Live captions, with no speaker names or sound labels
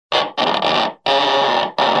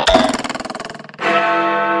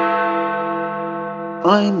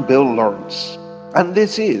I'm Bill Lawrence, and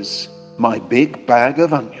this is My Big Bag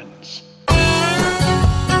of Onions.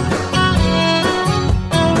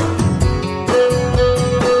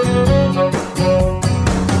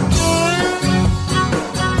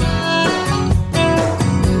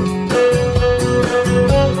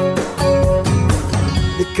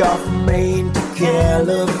 Look off from Maine to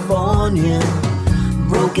California,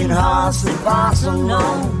 broken hearts that pass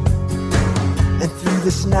unknown. And through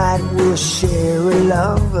this night we'll share a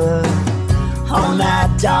lover on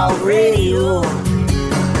that dog radio.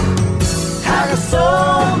 I got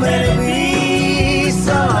so many beats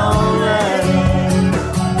so lonely,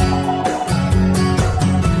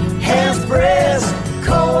 hands pressed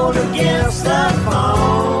cold against the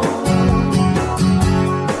phone.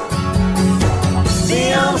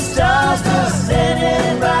 The stars are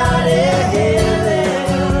standing right ahead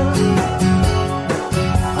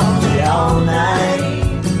only all night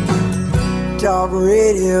dog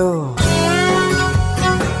radio.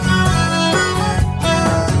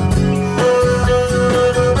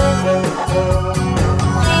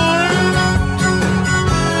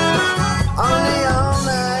 Only all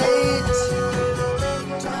night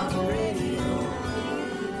dog radio.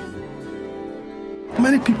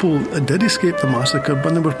 Many people did escape the massacre,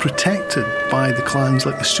 but they were protected by the clans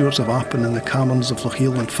like the Stewarts of Appin and the Camerons of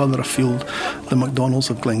Lochiel, and further afield the MacDonalds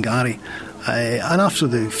of Glengarry. And after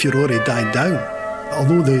the furore died down,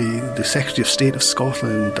 although the Secretary of State of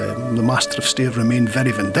Scotland, the Master of Stair, remained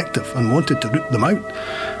very vindictive and wanted to root them out,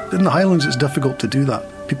 in the Highlands it's difficult to do that.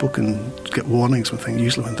 People can get warnings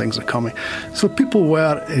usually when things are coming. So people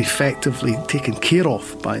were effectively taken care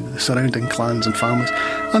of by the surrounding clans and families,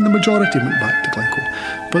 and the majority went back to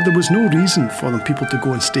Glencoe. But there was no reason for people to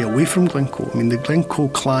go and stay away from Glencoe. I mean, the Glencoe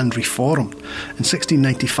clan reformed. In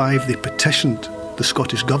 1695 they petitioned the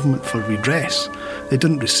Scottish government for redress. They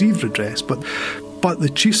didn't receive redress, but the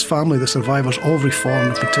chief's family, the survivors, all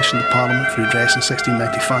reformed and petitioned the Parliament for redress in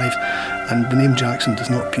 1695, and the name Jackson does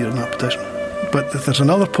not appear in that petition. But there's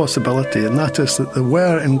another possibility, and that is that there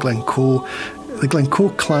were in Glencoe, the Glencoe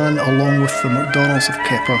clan, along with the MacDonalds of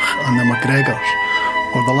Keppoch and the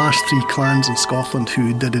MacGregors, were the last three clans in Scotland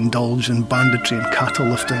who did indulge in banditry and cattle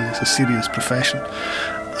lifting as a serious profession.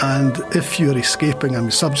 And if you're escaping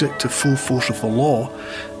and subject to full force of the law,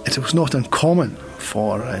 it was not uncommon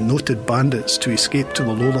for noted bandits to escape to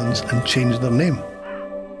the lowlands and change their name.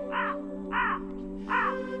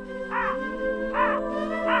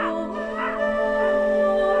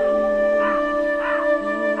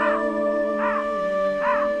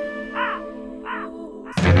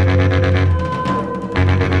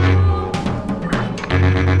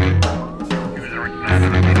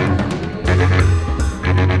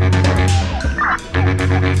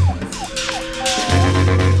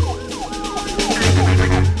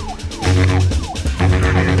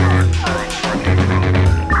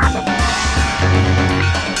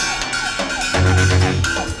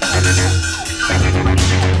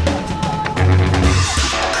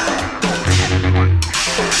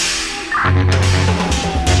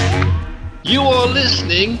 You are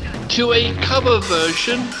listening to a cover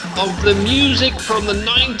version of the music from the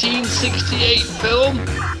 1968 film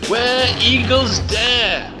Where Eagles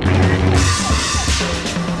Dare.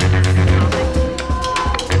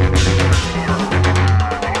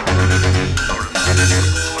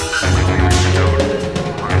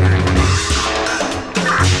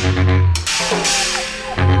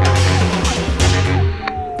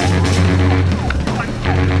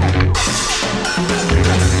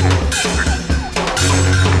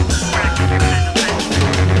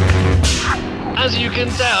 As you can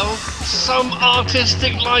tell, some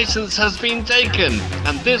artistic license has been taken,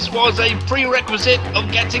 and this was a prerequisite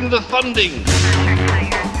of getting the funding.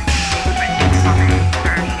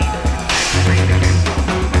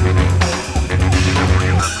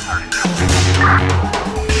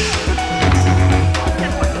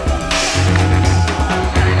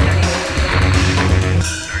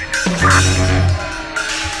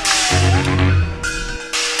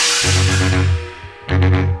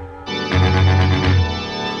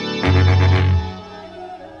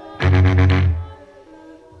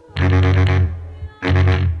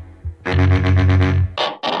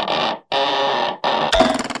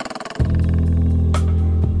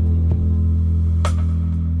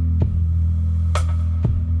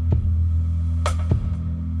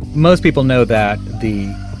 Most people know that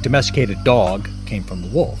the domesticated dog came from the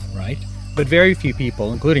wolf, right? But very few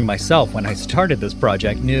people, including myself when I started this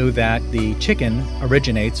project, knew that the chicken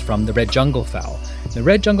originates from the red junglefowl. The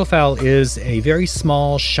red junglefowl is a very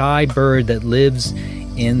small, shy bird that lives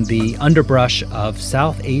in the underbrush of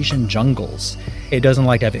South Asian jungles. It doesn't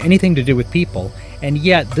like to have anything to do with people. And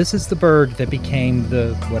yet, this is the bird that became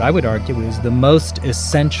what I would argue is the most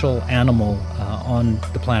essential animal on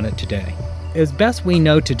the planet today. As best we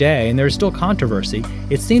know today, and there's still controversy,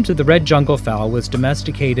 it seems that the red junglefowl was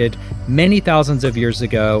domesticated many thousands of years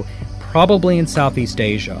ago, probably in Southeast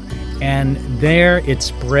Asia. And there it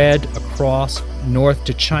spread across north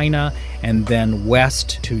to China and then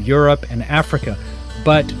west to Europe and Africa.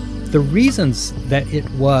 But the reasons that it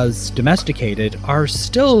was domesticated are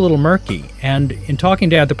still a little murky. And in talking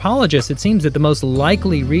to anthropologists, it seems that the most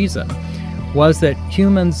likely reason was that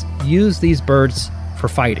humans used these birds for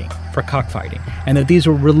fighting, for cockfighting, and that these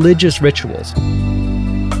were religious rituals.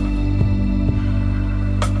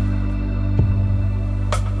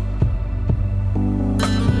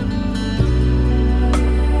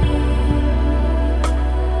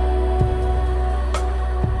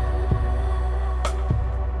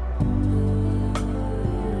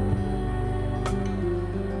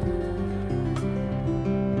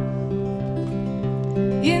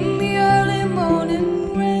 In the early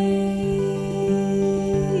morning rain,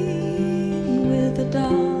 with a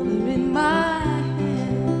dollar in my hand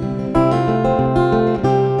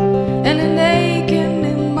and an aching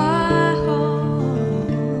in my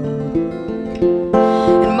heart,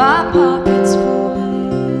 and my pockets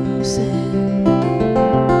full of sand.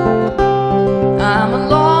 I'm a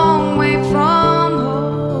long way from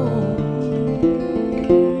home,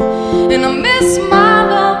 and I miss my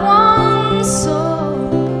loved ones so.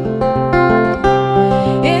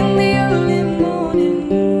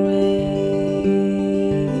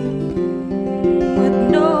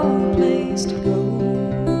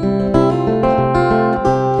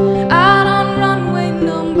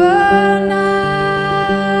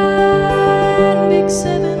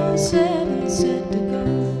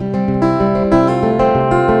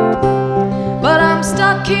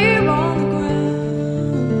 Here on the ground,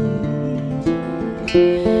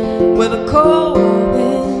 where the cold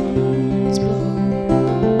winds blow,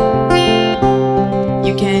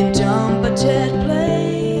 you can't jump a jet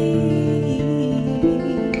plane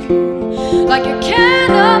like you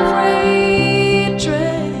can a freight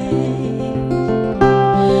train.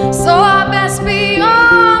 So I best be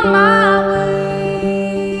on my way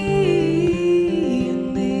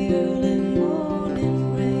in the early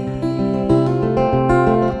morning rain.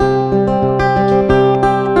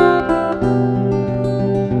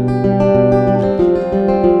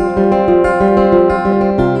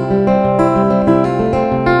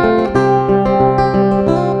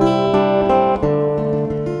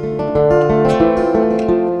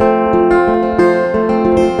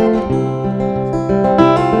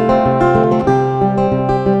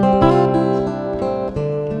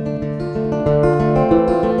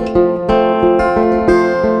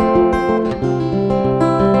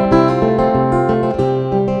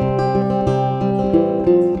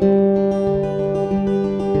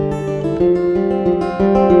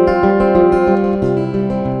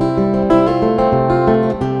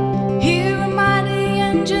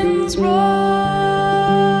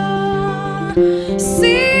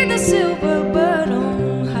 See the silver bird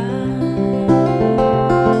on high.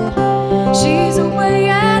 She's away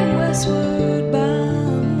and westward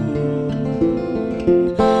bound.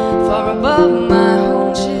 Far above my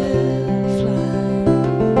home she'll fly,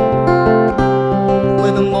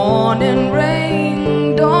 where the morning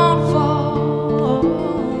rain don't fall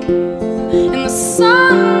and the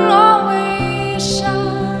sun always shines.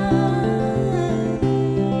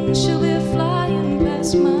 She'll be flying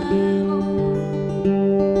past my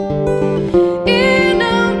in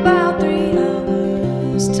about 3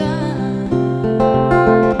 hours' time,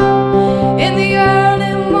 in the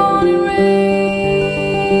early morning rain,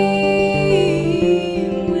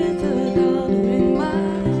 with a dollar in my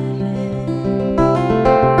hand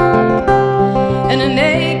and an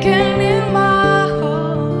aching in my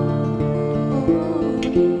heart,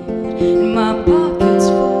 and my pockets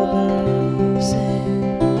full of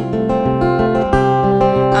sand.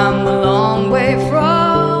 I'm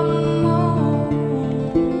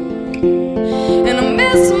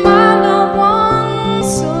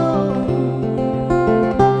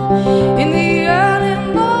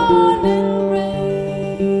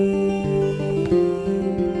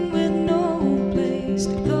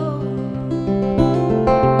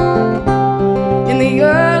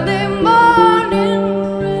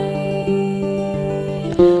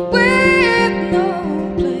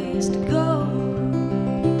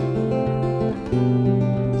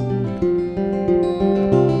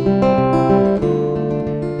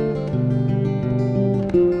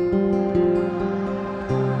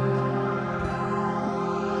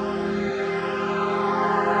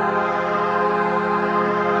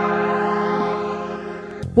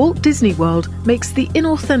Walt Disney World makes the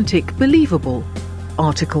inauthentic believable.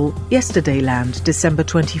 Article Yesterdayland, December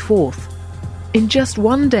 24th. In just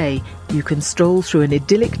one day, you can stroll through an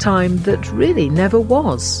idyllic time that really never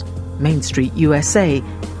was. Main Street, USA.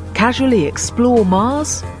 Casually explore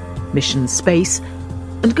Mars, Mission Space,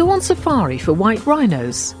 and go on safari for white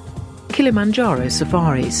rhinos. Kilimanjaro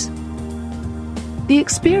Safaris. The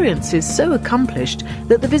experience is so accomplished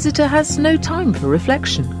that the visitor has no time for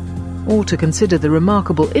reflection, or to consider the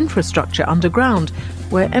remarkable infrastructure underground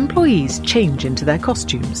where employees change into their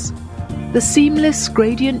costumes. The seamless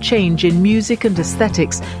gradient change in music and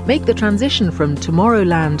aesthetics make the transition from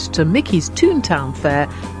Tomorrowland to Mickey's Toontown Fair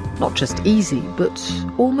not just easy, but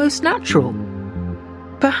almost natural.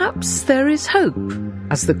 Perhaps there is hope,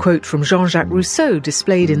 as the quote from Jean-Jacques Rousseau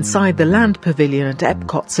displayed inside the Land Pavilion at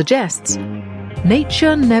Epcot suggests.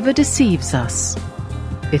 Nature never deceives us.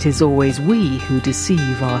 It is always we who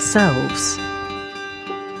deceive ourselves.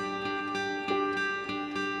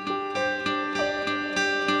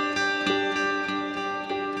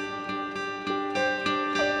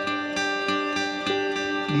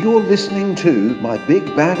 You're listening to My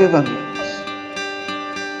Big Bag of Onions.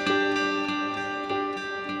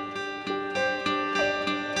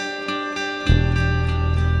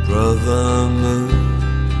 Brother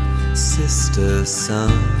moon, sister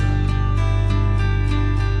sun,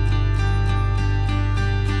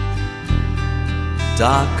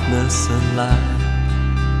 darkness and light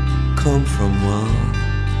come from one.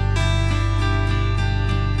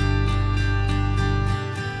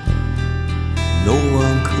 No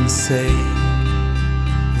one can say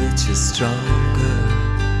which is stronger.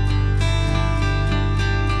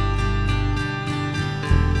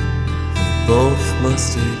 They both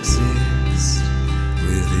must exist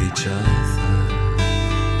with each other.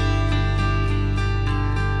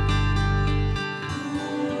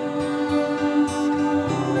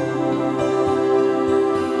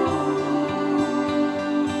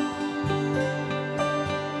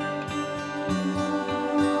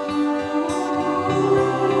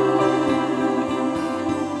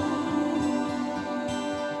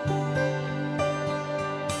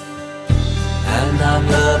 I'm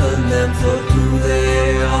loving them for who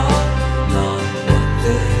they are, not what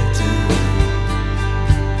they do.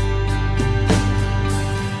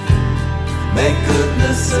 May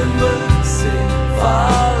goodness and mercy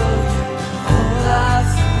follow you all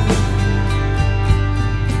life through.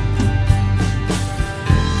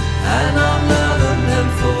 And I'm loving them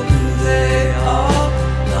for who they are,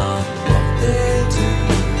 not what they do.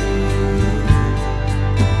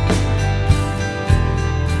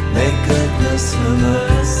 May goodness and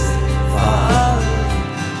mercy follow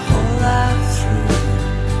whole life through.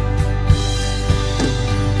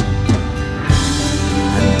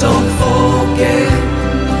 And don't forget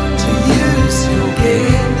to use your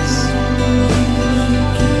gifts.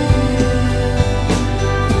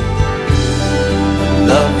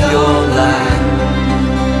 Love your life,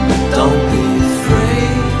 don't be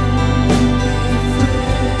afraid.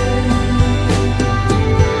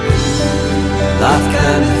 Life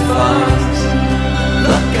can be fast,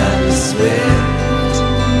 luck can be swift.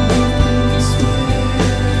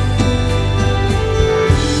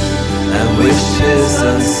 And wishes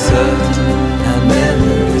uncertain and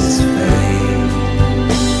memories fade.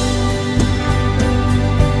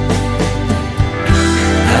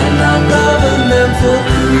 And I'm loving them for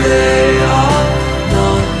who they are,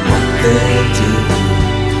 not what they do.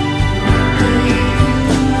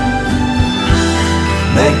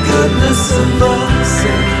 May goodness and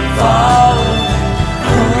mercy follow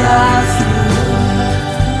all life through.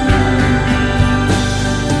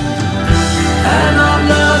 And I'm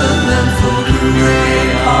loving them for who they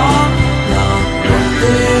are, not what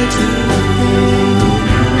they do.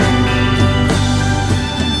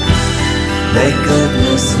 May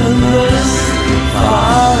goodness and mercy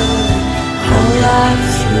follow all life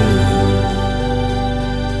through.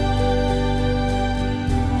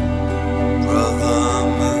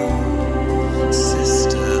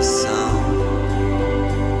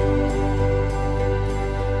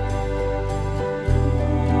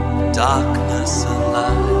 Darkness and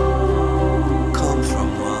light come from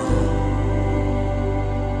one.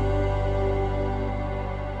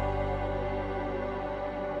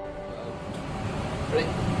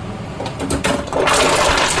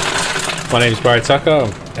 My name is Barry Tucker.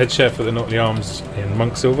 I'm head chef at the Notley Arms in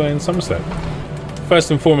Monk Silver in Somerset. First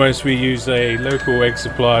and foremost, we use a local egg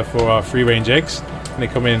supplier for our free-range eggs. And they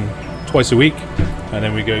come in twice a week, and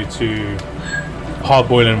then we go to hard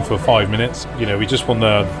boiling them for 5 minutes. You know, we just want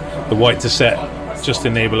the white to set just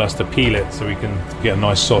enable us to peel it so we can get a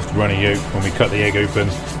nice soft runny yolk when we cut the egg open,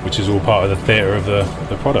 which is all part of the theatre of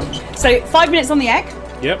the product. So 5 minutes on the egg.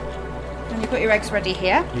 Yep. And you've got your eggs ready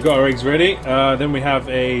here. We've got our eggs ready. Then we have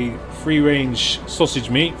a free-range sausage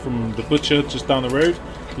meat from the butcher just down the road,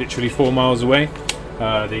 literally 4 miles away.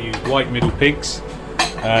 They use white middle pigs.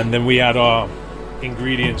 And then we add our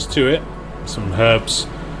ingredients to it, some herbs,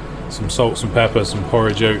 some salt, some pepper, some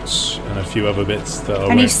porridge oats, and a few other bits that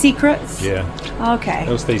are Any secrets? Yeah. Okay.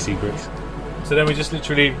 They'll stay secrets. So then we just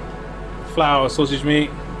literally flour our sausage meat,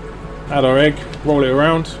 add our egg, roll it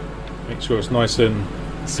around, make sure it's nice and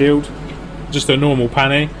sealed. Just a normal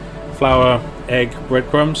pane, flour, egg,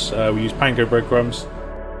 breadcrumbs. We use panko breadcrumbs.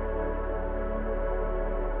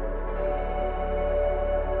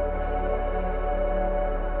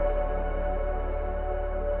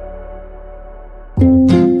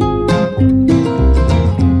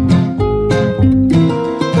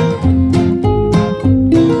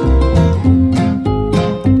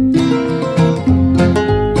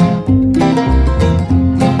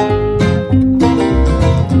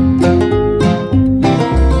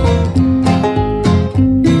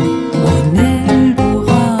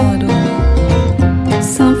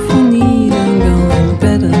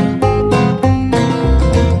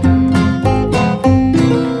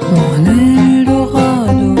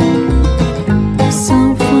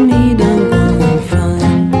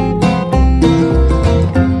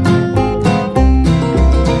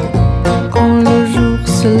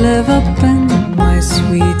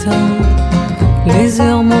 Les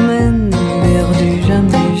heures m'emmènent vers du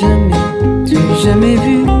jamais, jamais, du jamais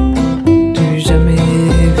vu, du jamais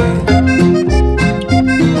vu.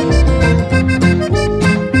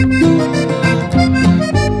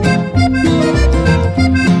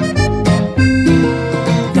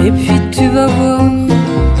 Et puis tu vas voir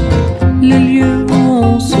le lieu où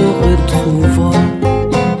on se retrouvera.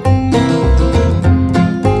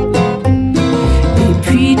 Et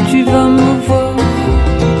puis tu vas me voir,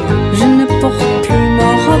 je ne porte plus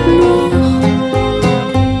ma robe noire.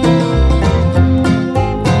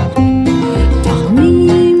 Parmi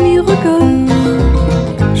mes regards,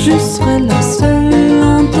 je serai la seule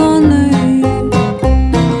en ton œil.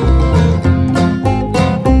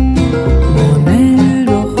 Mon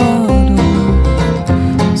Eldorado,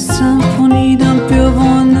 symphonie d'un pur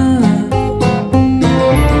bonheur.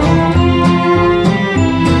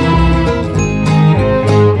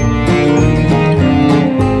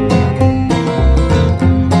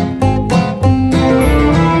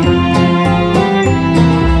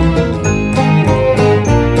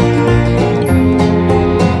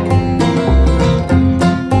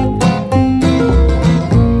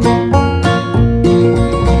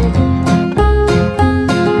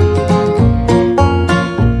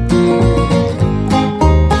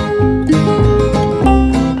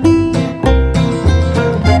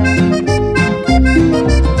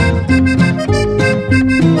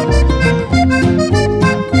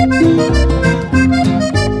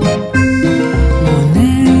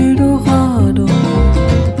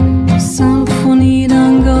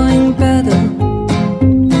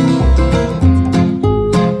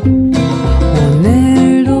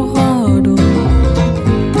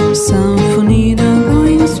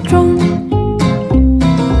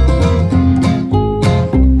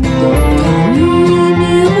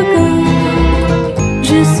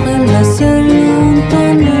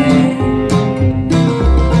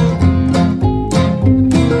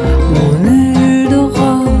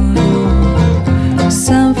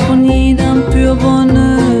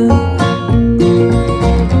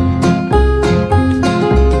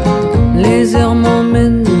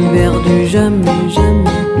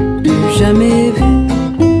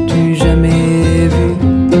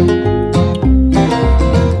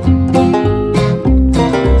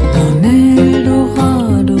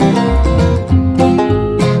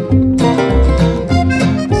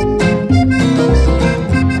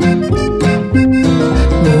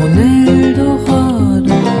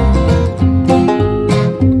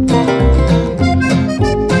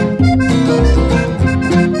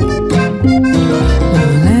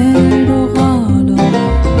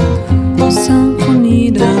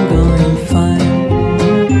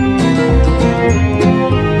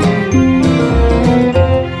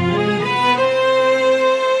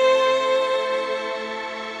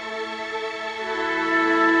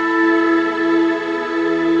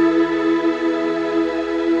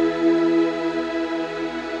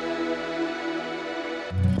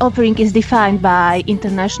 Offering is defined by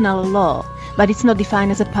international law, but it's not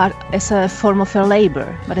defined as a form of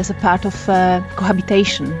labor, but as a part of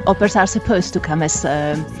cohabitation. Offers are supposed to come as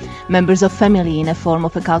members of family in a form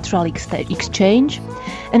of a cultural exchange.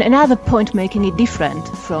 And another point making it different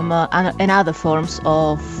from another forms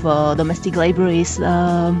of domestic labor is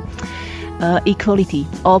equality.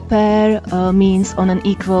 Au pair means on an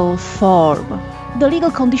equal form. The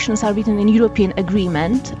legal conditions are written in European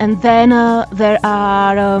agreement, and then there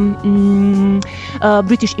are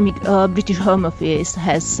British Home Office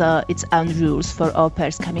has its own rules for au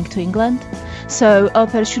pairs coming to England. So au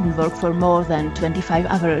pairs shouldn't work for more than 25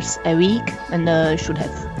 hours a week, and should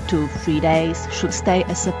have 2-3 days, should stay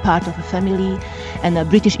as a part of a family, and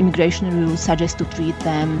British immigration rules suggest to treat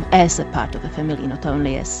them as a part of a family, not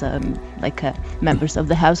only as members of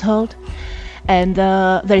the household. And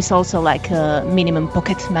there is also minimum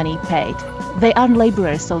pocket money paid. They aren't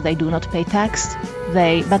laborers, so they do not pay tax.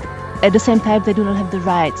 But at the same time, they do not have the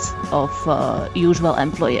rights of usual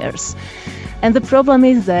employers. And the problem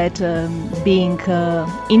is that being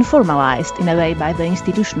informalized in a way by the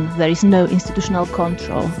institution, there is no institutional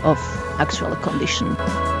control of actual condition.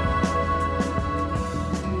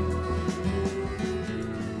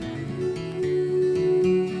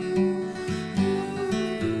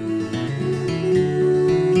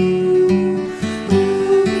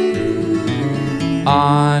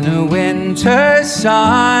 On a winter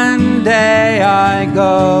Sunday I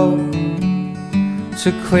go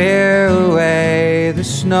to clear away the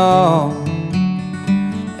snow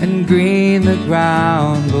and green the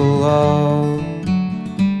ground below.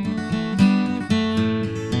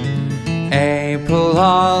 April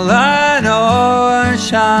all an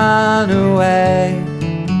ocean away.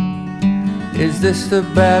 Is this the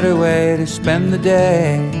better way to spend the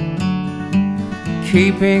day?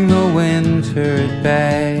 Keeping the winter at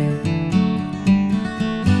bay.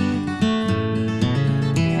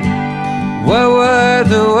 What were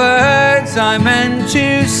the words I meant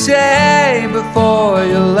to say before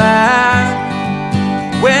you left?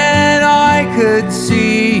 When I could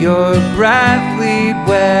see your breath lead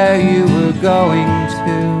where you were going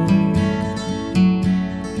to.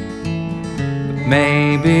 But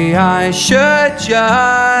maybe I should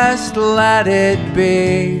just let it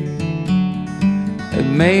be.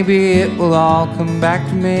 And maybe it will all come back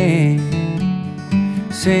to me.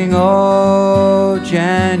 Sing, oh,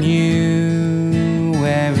 January,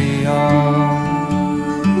 oh.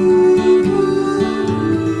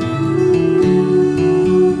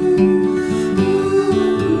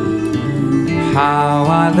 How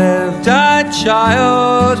I lived a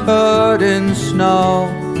childhood in snow,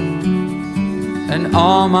 and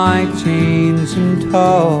all my teens in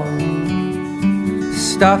tow,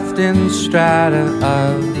 stuffed in strata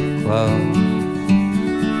of clothes.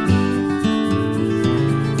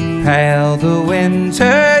 Pale the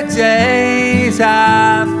winter days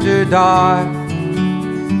after dark,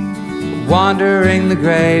 wandering the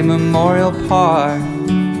grey Memorial Park,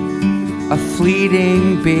 a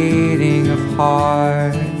fleeting beating of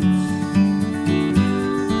hearts.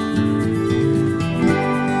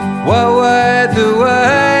 What were the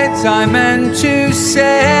words I meant to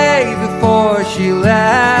say before she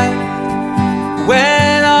left?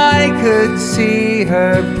 When I could see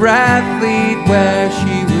her breath lead where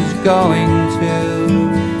she was going to.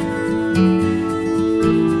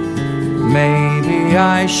 Maybe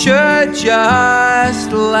I should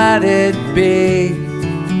just let it be,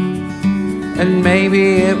 and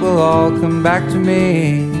maybe it will all come back to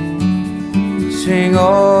me. Sing,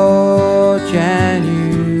 oh,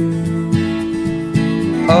 January,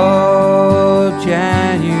 oh,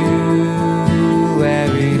 January,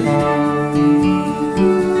 oh.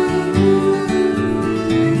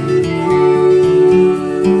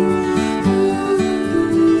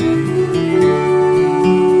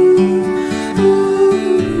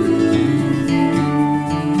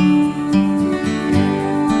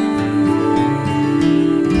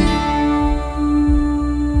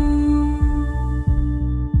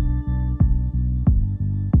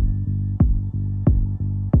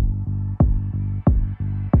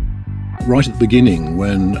 Right at the beginning,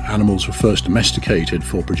 when animals were first domesticated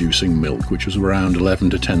for producing milk, which was around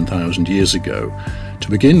 11 to 10,000 years ago, to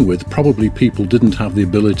begin with, probably people didn't have the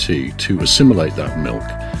ability to assimilate that milk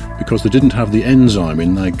because they didn't have the enzyme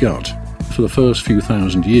in their gut. For the first few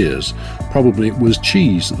thousand years, probably it was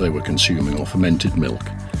cheese that they were consuming, or fermented milk.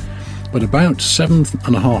 But about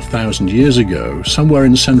 7,500 years ago, somewhere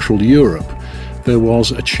in Central Europe, there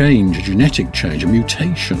was a change, a genetic change, a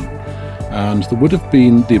mutation. And there would have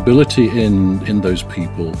been the ability in those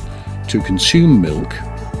people to consume milk,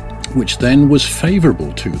 which then was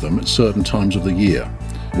favourable to them at certain times of the year,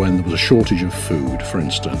 when there was a shortage of food, for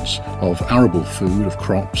instance, of arable food, of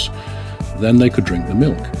crops, then they could drink the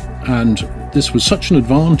milk. And this was such an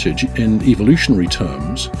advantage in evolutionary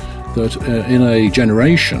terms that in a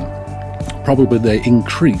generation, probably they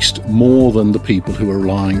increased more than the people who were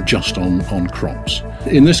relying just on crops.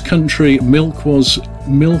 In this country, milk was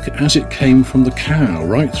milk as it came from the cow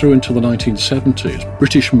right through until the 1970s.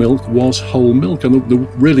 British milk was whole milk, and there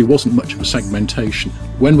really wasn't much of a segmentation.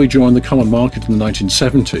 When we joined the common market in the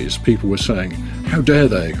 1970s, people were saying, how dare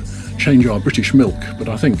they change our British milk? But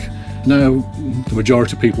I think now the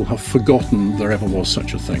majority of people have forgotten there ever was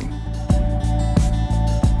such a thing.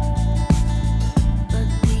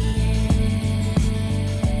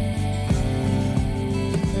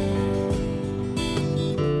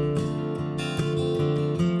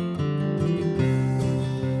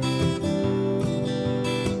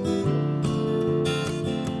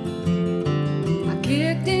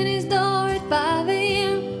 Kicked in his door at 5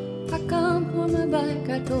 a.m. I come on my bike,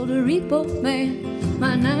 I told the repo man,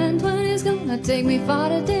 my 920's gonna take me far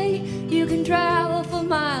today. You can travel for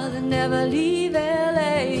miles and never leave LA.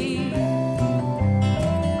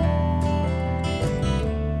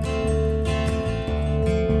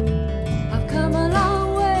 I've come a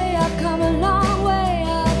long way, I've come a long way.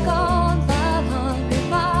 I've gone 500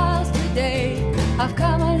 miles today. I've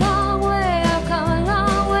come a long way, I've come a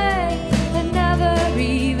long way, and never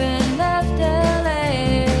even left LA.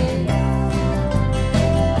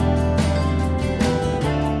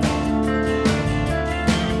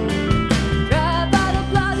 Drive by the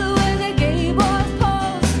plaza where the gay boys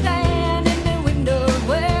pose, stand in the windows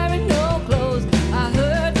wearing no clothes. I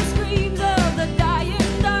heard the screams of the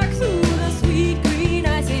dying dark through the sweet green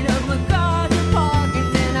icing of MacArthur Park,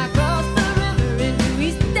 and then I crossed the river into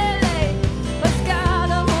East LA.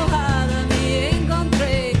 Pescado mojado me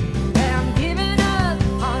encontré, and I'm giving up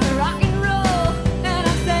on rock and roll, and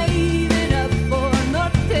I'm saving up for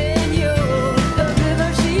norteño. The river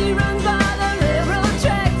she runs by the railroad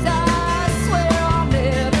tracks, I swear I'll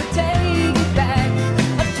never take it back.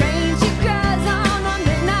 A train she cries on a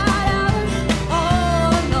midnight hour,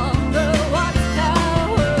 all along the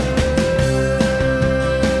watchtower.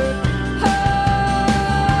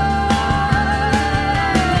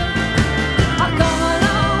 I've come a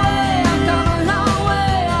long way, I've come a long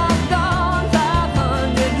way. I've gone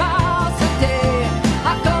 500 miles today.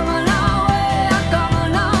 I've come a long way, I've come a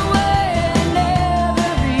long way, and never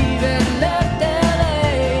even left LA.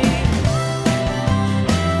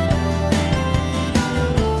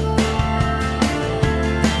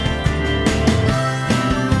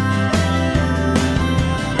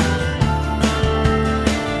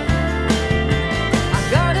 I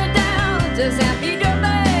got it down to San Pedro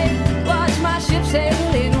Bay, watch my ship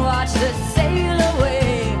sail in, watch the sail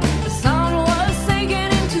away. The sun was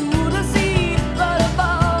sinking into the sea, but a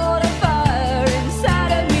ball of fire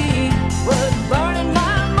inside of me was burning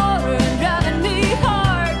my motor and driving me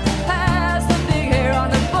hard past the big hair on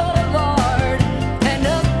the boulevard and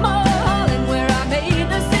up Mulholland where I made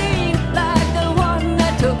the scene like the one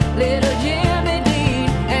that took little Jimmy Dean.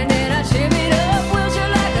 And then I shimmied up Wilshire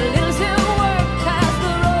like a little silver past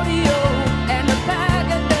the rodeo and the pack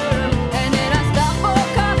of Durham, and then I stopped for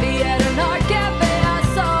coffee at an art cafe. I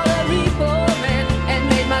saw the repo man and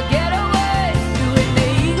made my getaway, doing the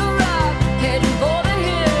Eagle Rock, heading for the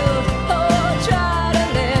hills. Oh, try to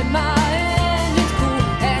let my engines cool,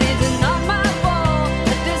 and it's not my fault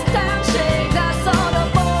that this town shakes. I saw the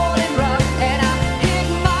Bowling Rock and I hit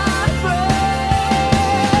my brakes.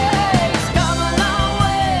 Come a long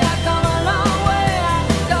way, I've come a long way.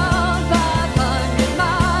 I've gone 500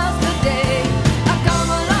 miles today. I've come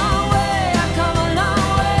a long way, I've come a long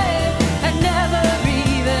way, and never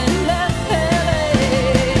even left LA.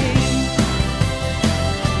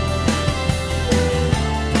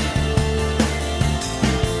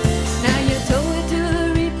 Now you tow it to the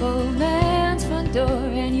repo man's front door,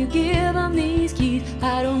 and you give him these keys.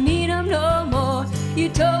 I don't need them no more. You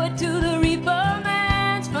tow it to the repo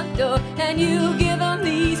man's front door, and you give him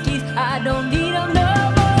these keys. I don't need them no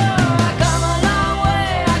more. I come a long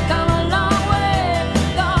way, I come a long way.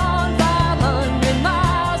 Gone 500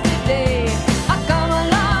 miles today. I come a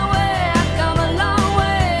long way, I come a long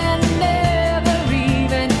way, and never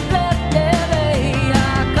even left LA.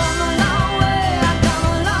 I come a long way, I come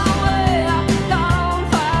a long way. I've gone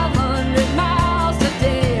 500 miles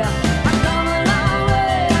today. I come a long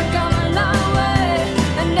way, I come a long way,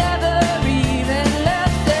 and never even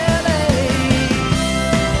left LA.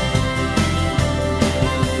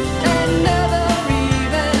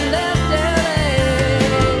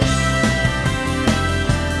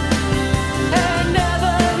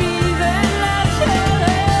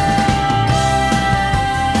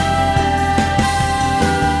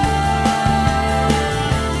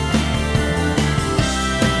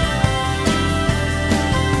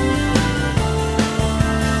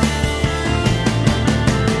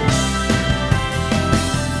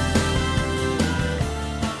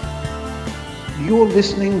 You're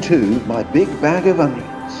listening to My Big Bag of Onions.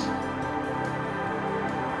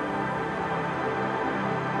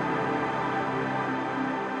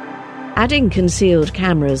 Adding concealed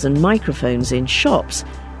cameras and microphones in shops,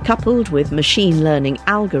 coupled with machine learning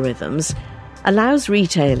algorithms, allows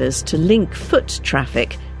retailers to link foot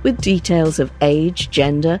traffic with details of age,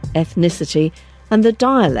 gender, ethnicity, and the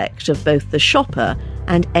dialect of both the shopper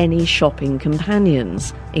and any shopping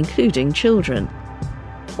companions, including children.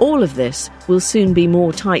 All of this will soon be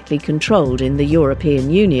more tightly controlled in the European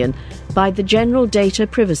Union by the General Data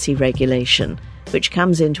Privacy Regulation, which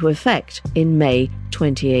comes into effect in May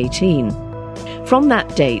 2018. From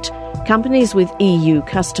that date, companies with EU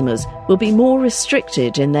customers will be more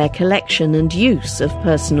restricted in their collection and use of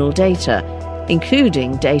personal data,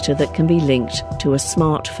 including data that can be linked to a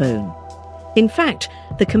smartphone. In fact,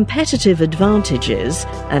 the competitive advantages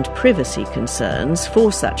and privacy concerns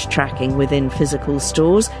for such tracking within physical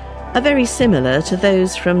stores are very similar to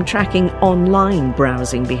those from tracking online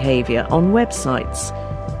browsing behaviour on websites.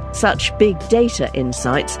 Such big data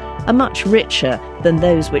insights are much richer than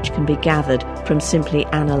those which can be gathered from simply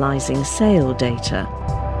analysing sale data.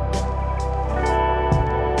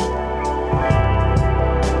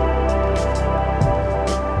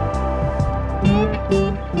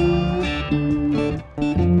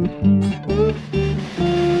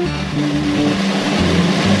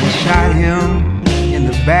 Shot him in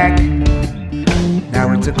the back.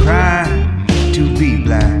 Now it's a crime to be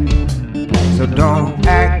black. So don't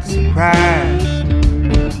act surprised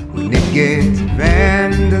when it gets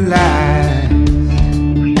vandalized.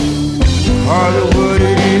 Call it what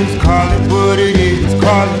it is, call it what it is,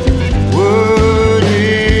 call it what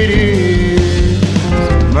it is.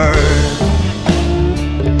 Murder.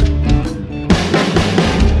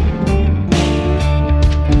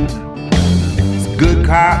 It's good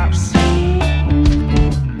cops,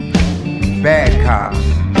 bad cops,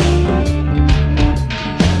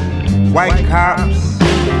 white cops,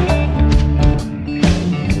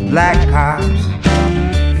 black cops.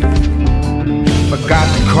 But got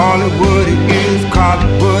to call it what it is, call it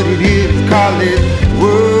what it is, call it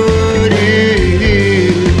what it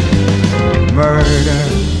is. Murder.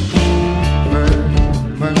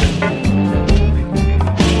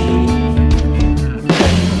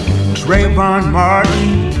 Trayvon Martin,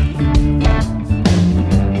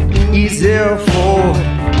 Ezell Ford,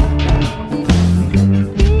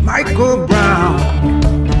 Michael Brown,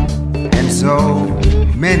 and so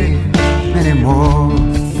many, many more.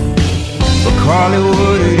 But call it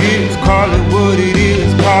what it is, call it what it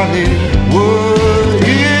is, call it what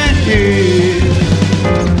it is.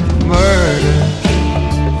 Murder.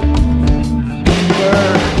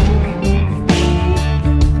 Murder.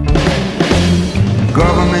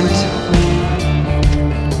 Government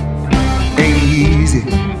ain't easy.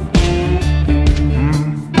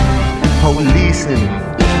 Policing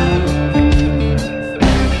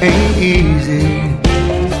ain't easy.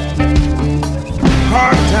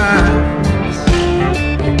 Hard times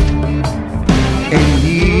ain't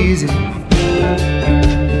easy.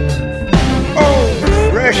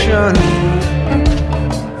 Oppression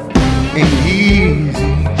ain't easy.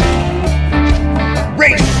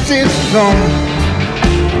 Racism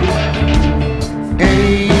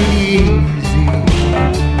ain't easy.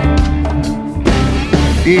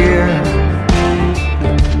 Fear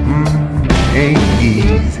ain't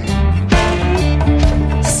easy.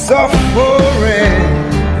 Suffering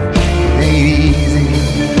ain't easy.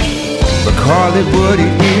 But call it what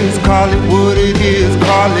it is, call it what it is,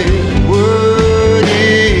 call it what it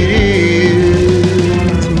is.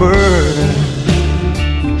 Murder.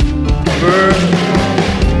 Murder.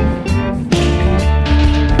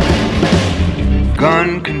 Gun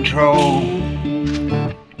control,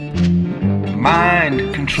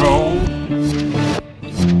 mind control,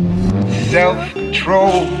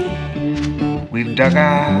 self-control. We've dug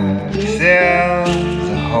ourselves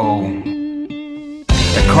a hole.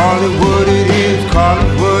 They call it what it is, call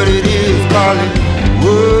it what it is, call it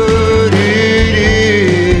what it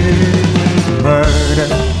is. Murder.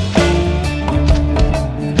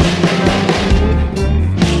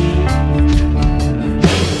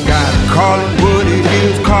 Gotta call it what it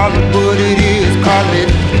is, call it what it is, call it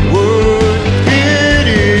what it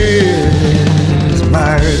is.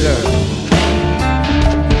 Murder.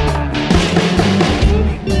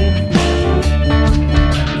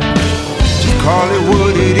 Call it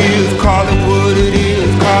what it is, call it what it is,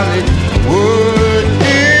 call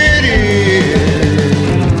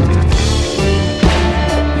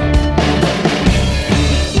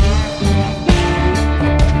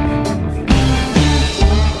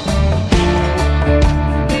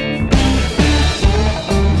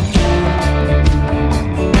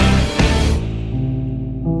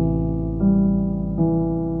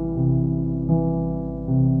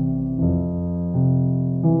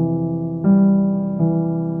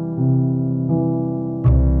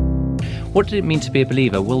What did it mean to be a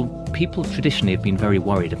believer? Well, people traditionally have been very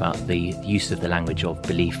worried about the use of the language of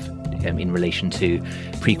belief in relation to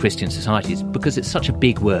pre-Christian societies, because it's such a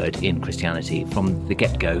big word in Christianity. From the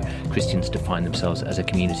get-go, Christians define themselves as a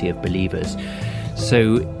community of believers.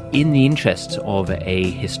 So in the interests of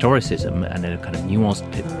a historicism and a kind of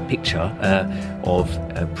nuanced picture of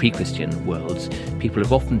pre-Christian worlds, people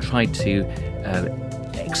have often tried to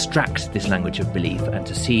extract this language of belief and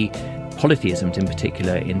to see polytheisms in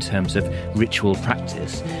particular in terms of ritual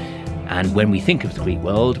practice. And when we think of the Greek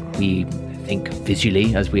world, we think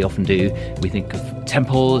visually, as we often do. We think of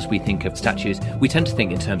temples, we think of statues. We tend to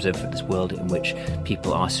think in terms of this world in which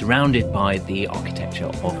people are surrounded by the architecture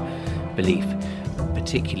of belief,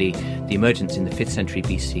 particularly the emergence in the 5th century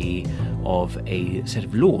BC of a set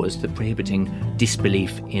of laws that prohibiting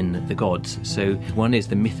disbelief in the gods. So one is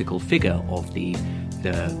the mythical figure of the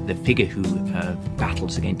figure who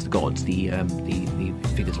battles against the gods, the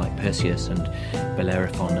figures like Perseus and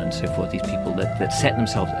Bellerophon and so forth, these people that set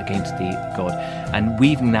themselves against the god, and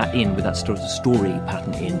weaving that in with that sort of story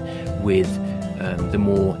pattern in with the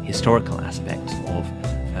more historical aspects of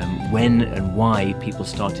when and why people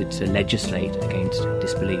started to legislate against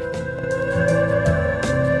disbelief.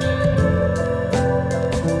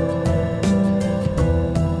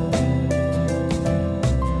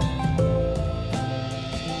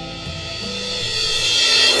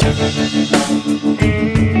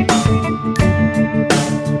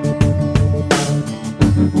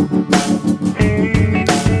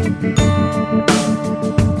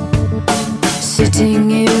 Sitting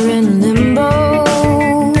here in limbo,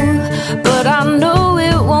 but I know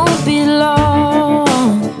it won't be long.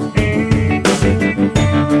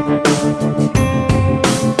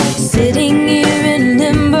 Sitting here in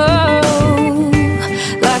limbo,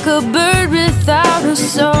 like a bird without a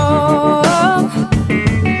song.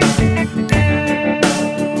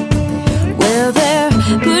 Well, they're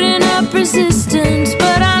putting up resistance,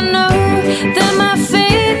 but I know that my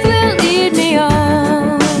faith will lead me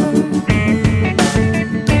on.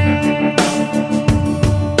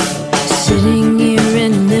 Sitting here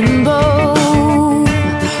in limbo,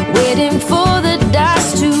 waiting for the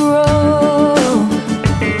dice to roll.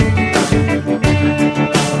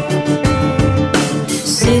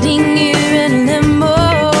 Sitting here in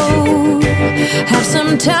limbo, have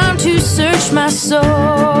some time to search my soul.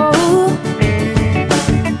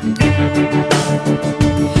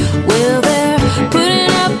 Well, they're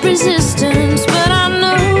putting up resistance, but I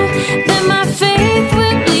know that my faith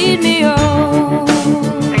will lead me on.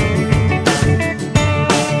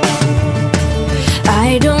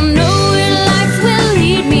 I don't know where life will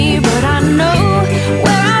lead me, but I know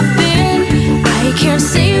where I've been. I can't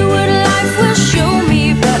say what life will show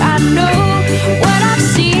me, but I know what I've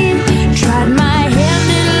seen. Tried my hand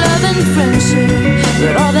in love and friendship,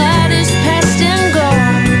 but all that is past and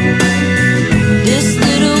gone. This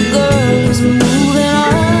little girl is moving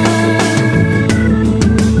on.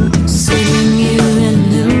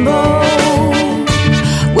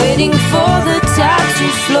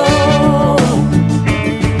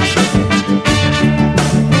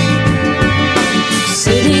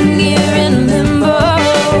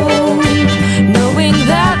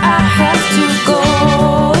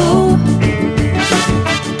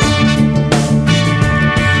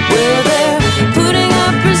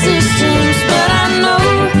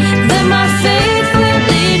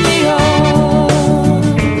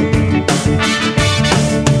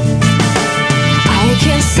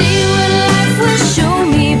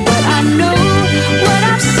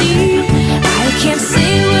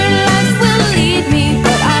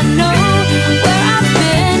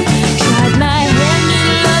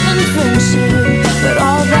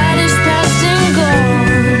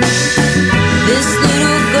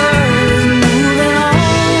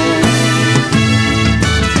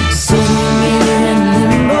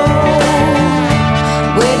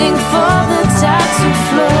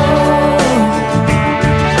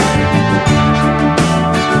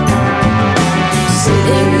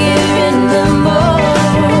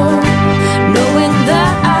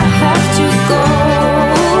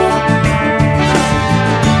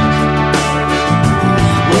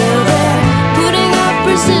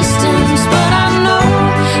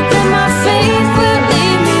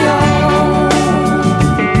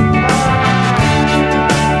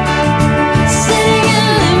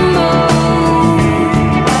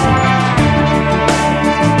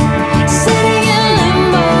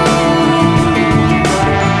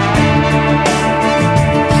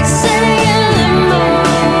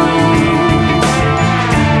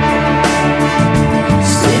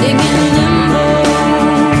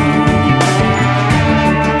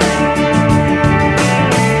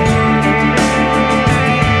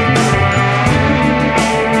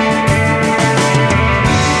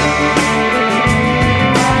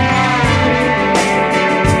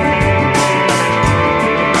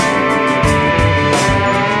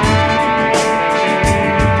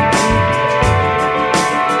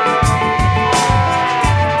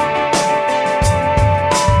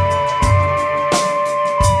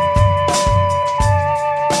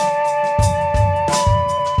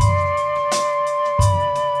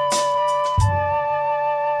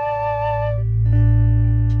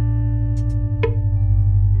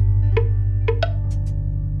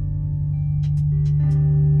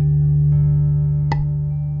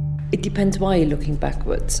 depends why you're looking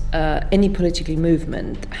backwards. Any political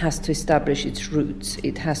movement has to establish its roots.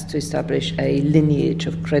 It has to establish a lineage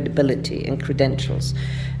of credibility and credentials.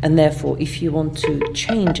 And therefore, if you want to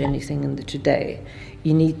change anything in the today,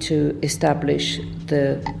 you need to establish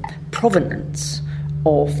the provenance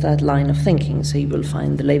of that line of thinking. So you will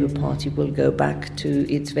find the Labour Party will go back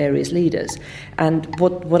to its various leaders. And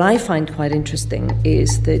what I find quite interesting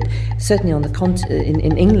is that certainly on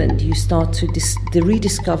in England, you start to the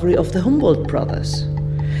rediscovery of the Humboldt brothers,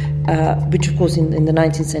 which of course in the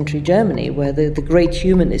 19th century Germany were the great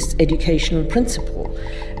humanist educational principle.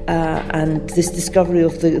 And this discovery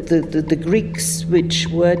of the Greeks, which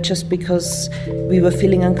were just because we were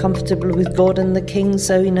feeling uncomfortable with God and the king,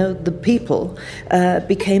 so, the people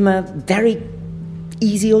became a very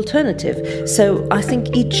easy alternative. So I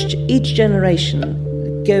think each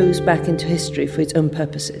generation goes back into history for its own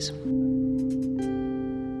purposes.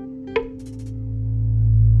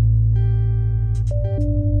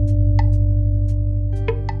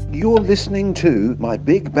 You're listening to My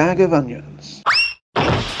Big Bag of Onions.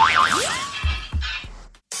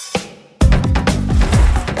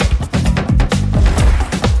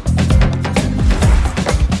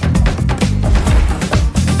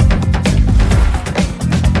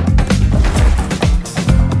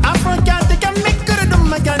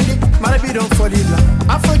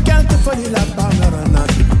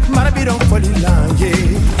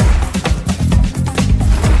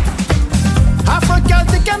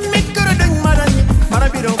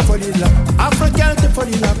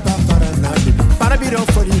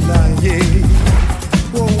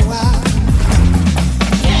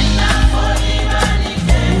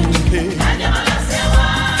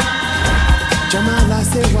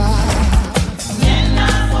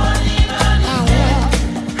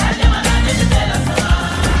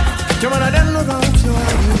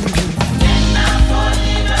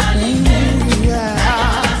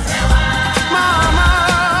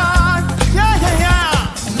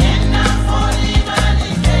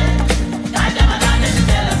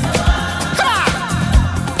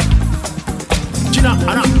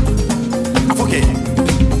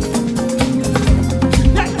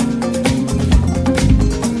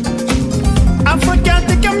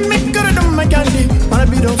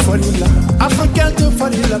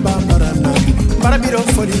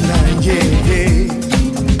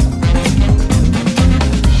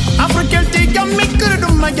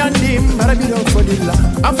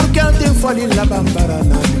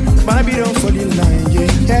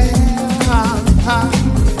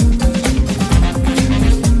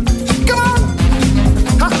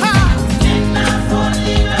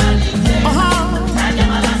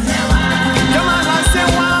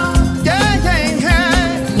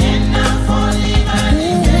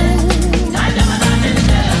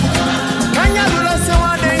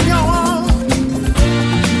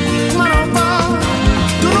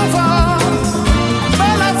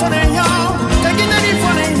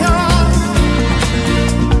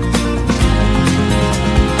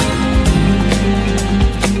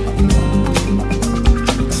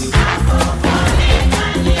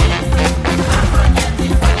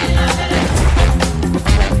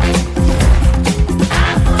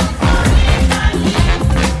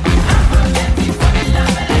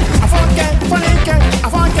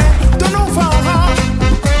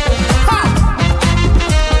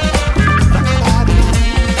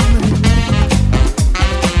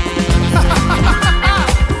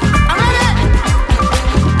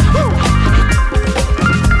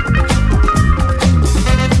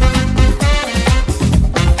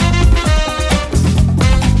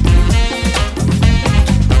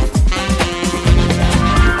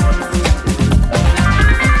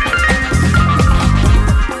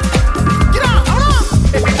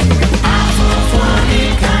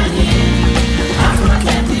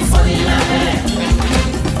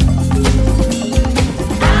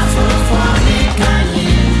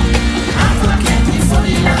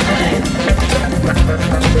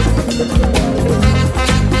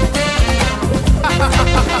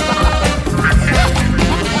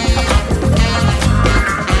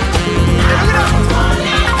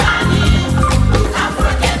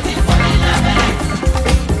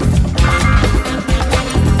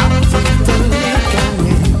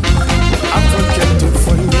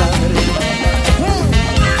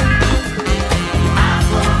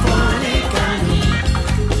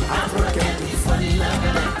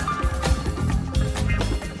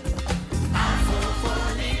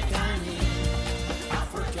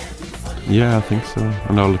 Yeah, I think so.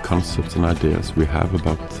 And all the concepts and ideas we have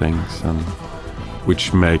about things, and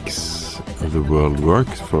which makes the world work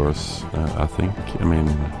for us, I think. I mean,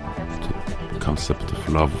 concept of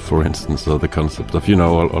love, for instance, or the concept of, you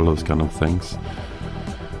know, all those kind of things,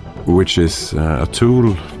 which is a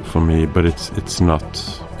tool for me, but it's not.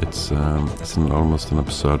 It's almost an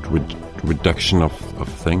absurd reduction of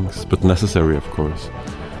things, but necessary, of course.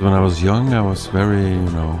 When I was young, I was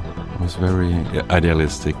very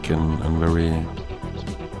idealistic and very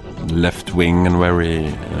left-wing and very,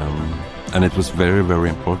 and it was very, very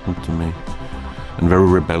important to me, and very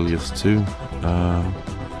rebellious too.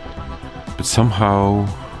 But somehow,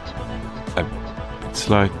 it's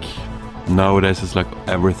like nowadays it's like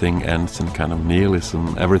everything ends in kind of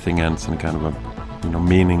nihilism. Everything ends in kind of a, you know,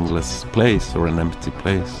 meaningless place or an empty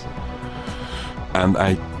place. And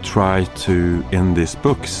I try to, in these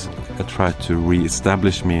books, I try to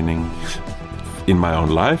re-establish meaning in my own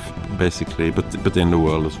life, basically, but in the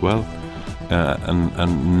world as well,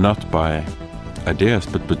 and not by ideas,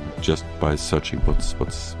 but just by searching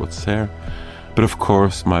what's there. But of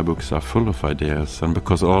course, my books are full of ideas, and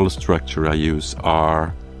because all the structure I use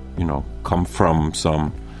are, you know, come from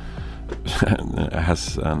some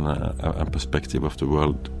has a perspective of the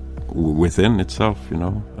world within itself, you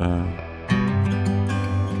know.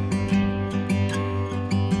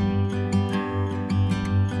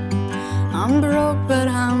 I'm broke, but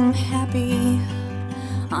I'm happy.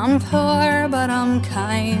 I'm poor, but I'm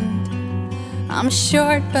kind. I'm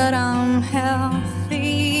short, but I'm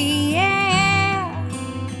healthy, yeah.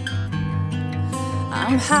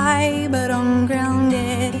 I'm high, but I'm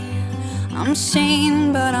grounded. I'm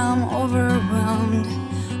sane, but I'm overwhelmed.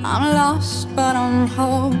 I'm lost, but I'm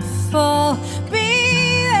hopeful, baby.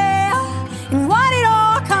 And what it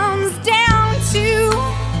all comes down to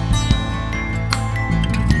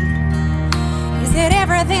is that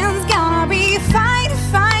everything's gonna be fine,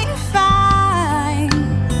 fine, fine.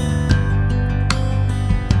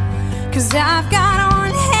 'Cause I've got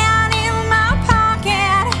one hand in my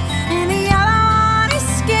pocket and the other one is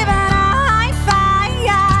giving a high five.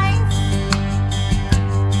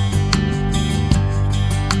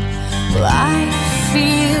 Well, I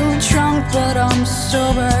feel drunk, but I'm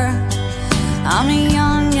sober. I'm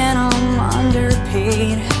young and I'm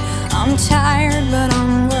underpaid. I'm tired, but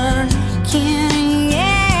I'm working,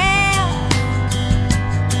 yeah.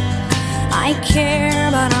 I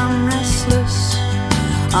care, but I'm restless.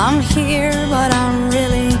 I'm here, but I'm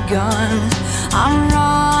really gone. I'm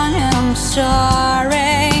wrong and I'm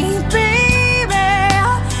sorry, baby.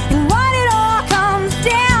 And what it all comes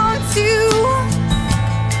down to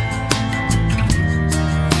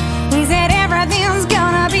is that everything's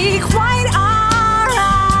gonna be quite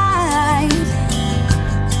alright.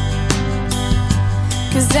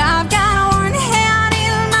 'Cause I've got one hand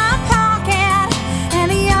in my pocket and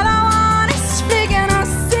the other one is flicking a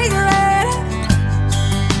cigarette.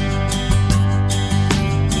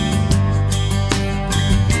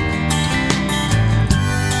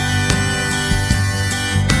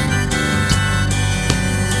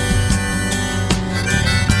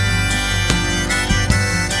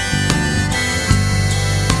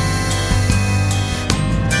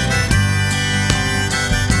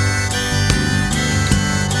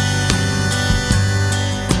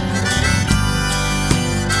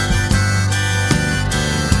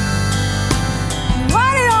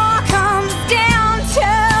 What it all comes down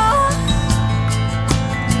to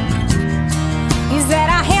is that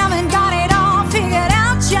I haven't got it all figured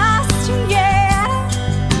out just yet.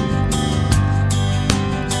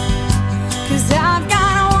 'Cause I've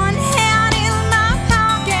got one hand in my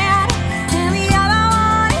pocket and the other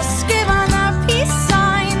one is giving the peace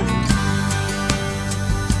sign.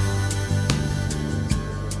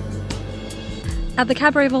 At the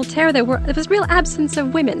Cabaret Voltaire, there was real absence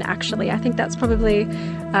of women, actually. I think that's probably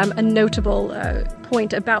a notable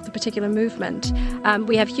point about the particular movement.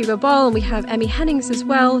 We have Hugo Ball and we have Emmy Hennings as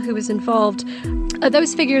well, who was involved.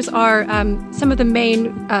 Those figures are some of the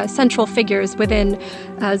main central figures within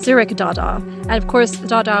Zurich Dada. And of course,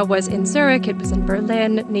 Dada was in Zurich, it was in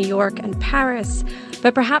Berlin, New York, and Paris.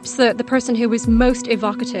 But perhaps the person who was most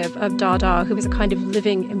evocative of Dada, who was a kind of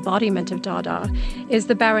living embodiment of Dada, is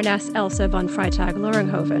the Baroness Elsa von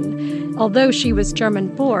Freytag-Loringhoven. Although she was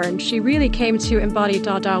German-born, she really came to embody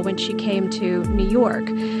Dada when she came to New York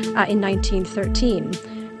in 1913.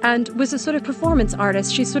 And was a sort of performance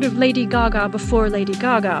artist. She's sort of Lady Gaga before Lady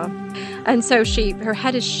Gaga. And so her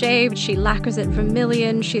head is shaved, she lacquers it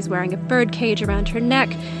vermilion, she's wearing a birdcage around her neck,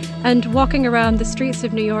 and walking around the streets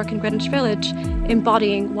of New York and Greenwich Village,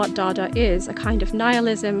 embodying what Dada is, a kind of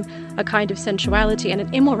nihilism, a kind of sensuality, and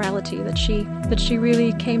an immorality that she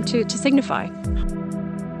really came to signify.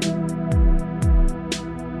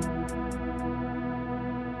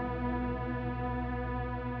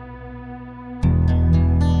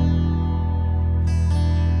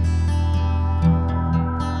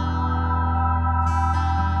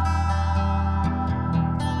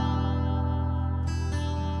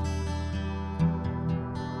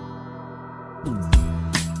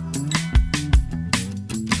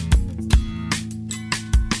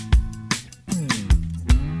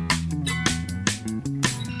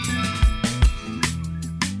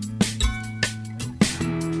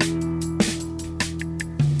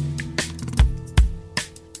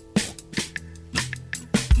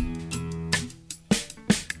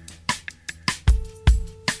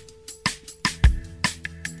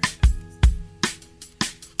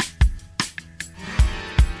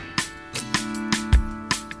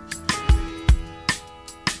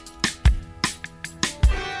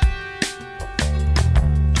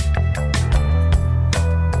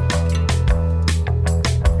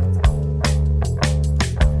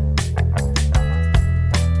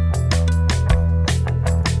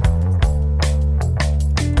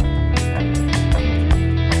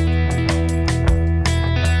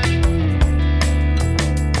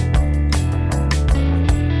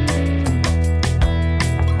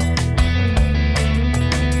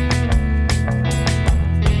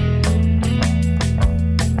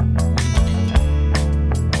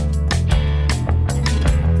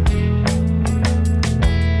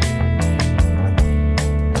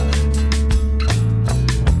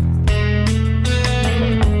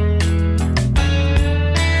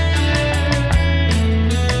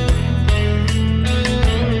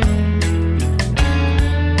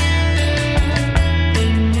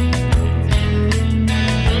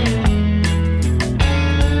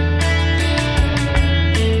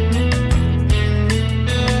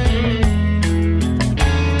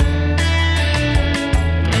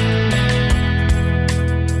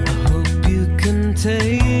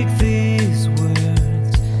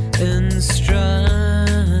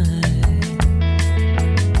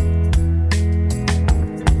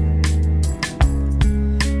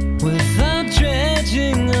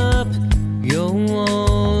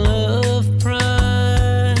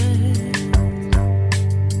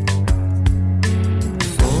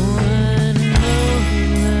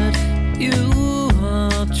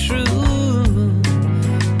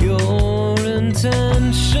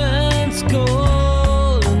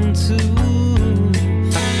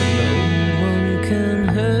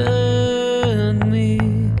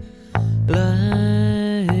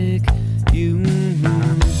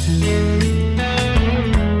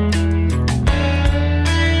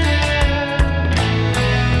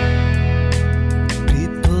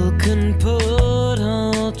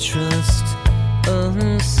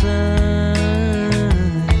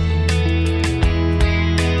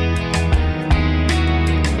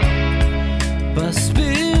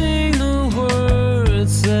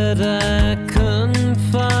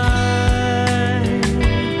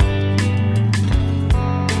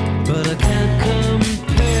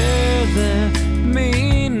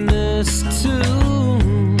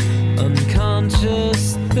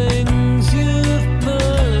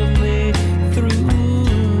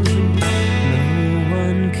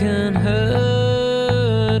 can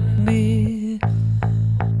hurt me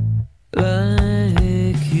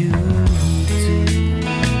like you do.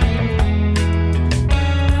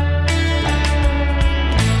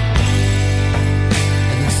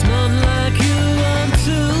 And it's not like you want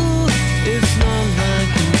to, it's not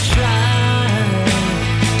like you try.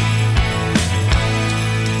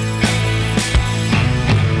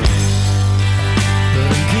 But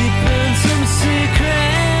I'm keeping some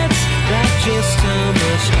secrets, that's just how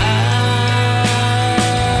much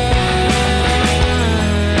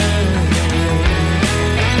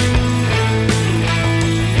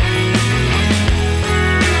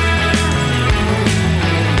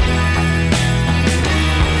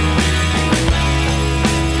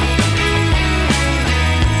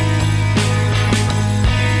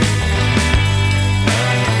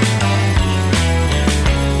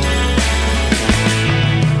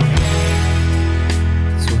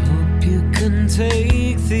So I hope you can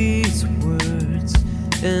take these words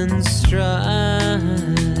in stride.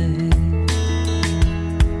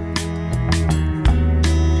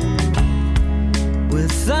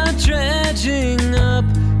 Without dredging up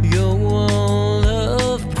your wall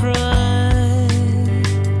of pride.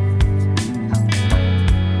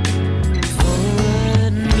 For I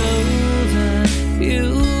know that you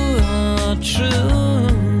are true,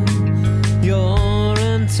 your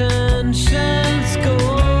intentions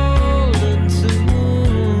golden too.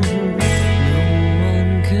 No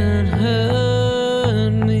one can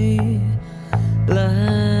hurt me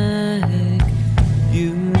like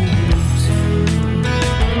you do. No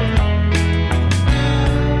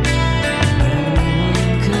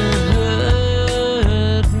one can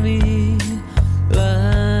hurt me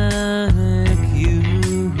like you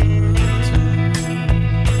do.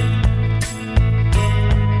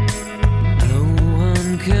 No one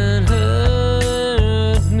can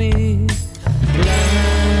hurt me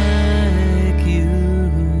like you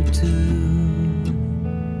do.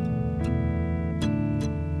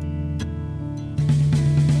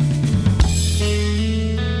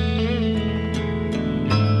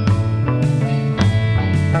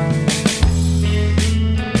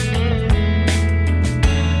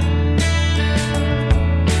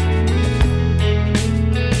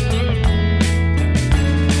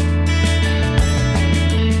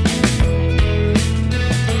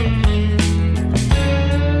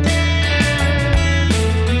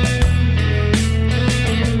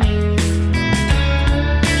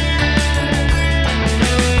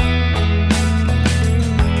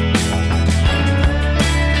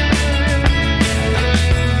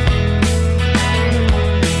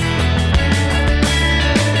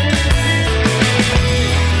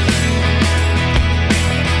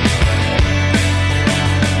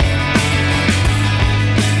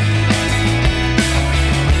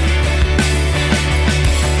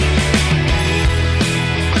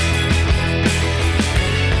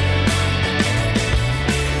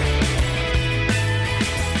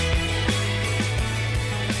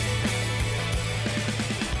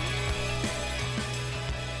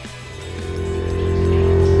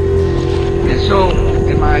 And so,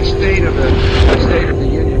 in my State of the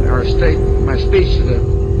Union, or my speech to the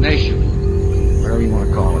nation, whatever you want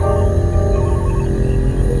to call it,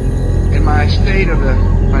 in my State of the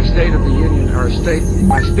Union, or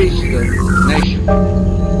my speech to the nation,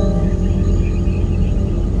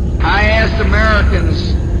 I asked Americans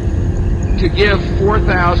to give 4,000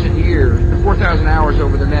 hours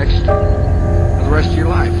over the rest of your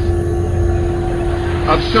life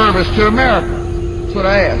of service to America. That's what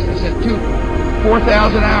I asked. I said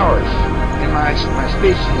 4,000 hours in my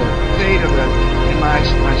speech to the State of the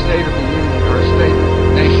Union, or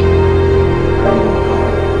nation.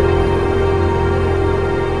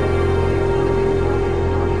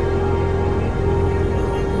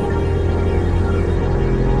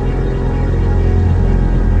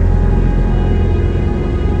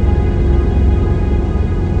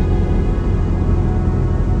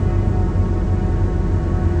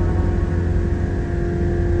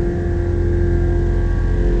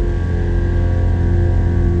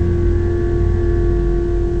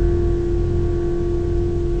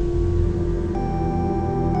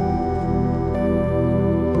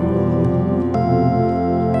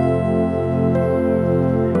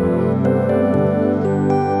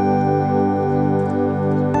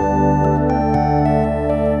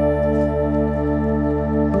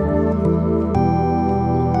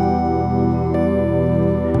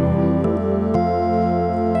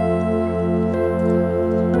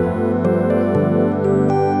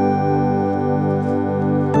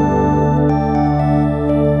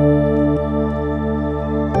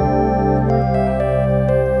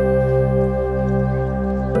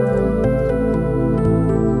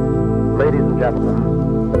 Ladies and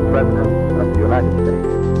gentlemen, the President of the United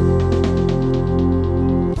States.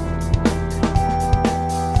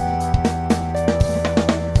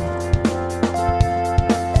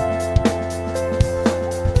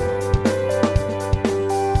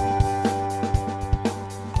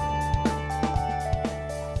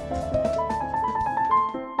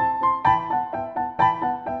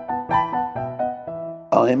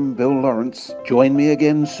 I'm Bill Lawrence. Join me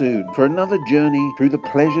again soon for another journey through the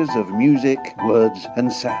pleasures of music, words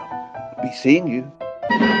and sound. Be seeing you.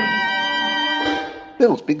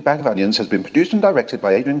 Bill's Big Bag of Onions has been produced and directed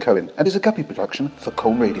by Adrian Cohen and is a Guppy production for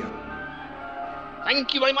Colm Radio.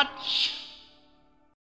 Thank you very much.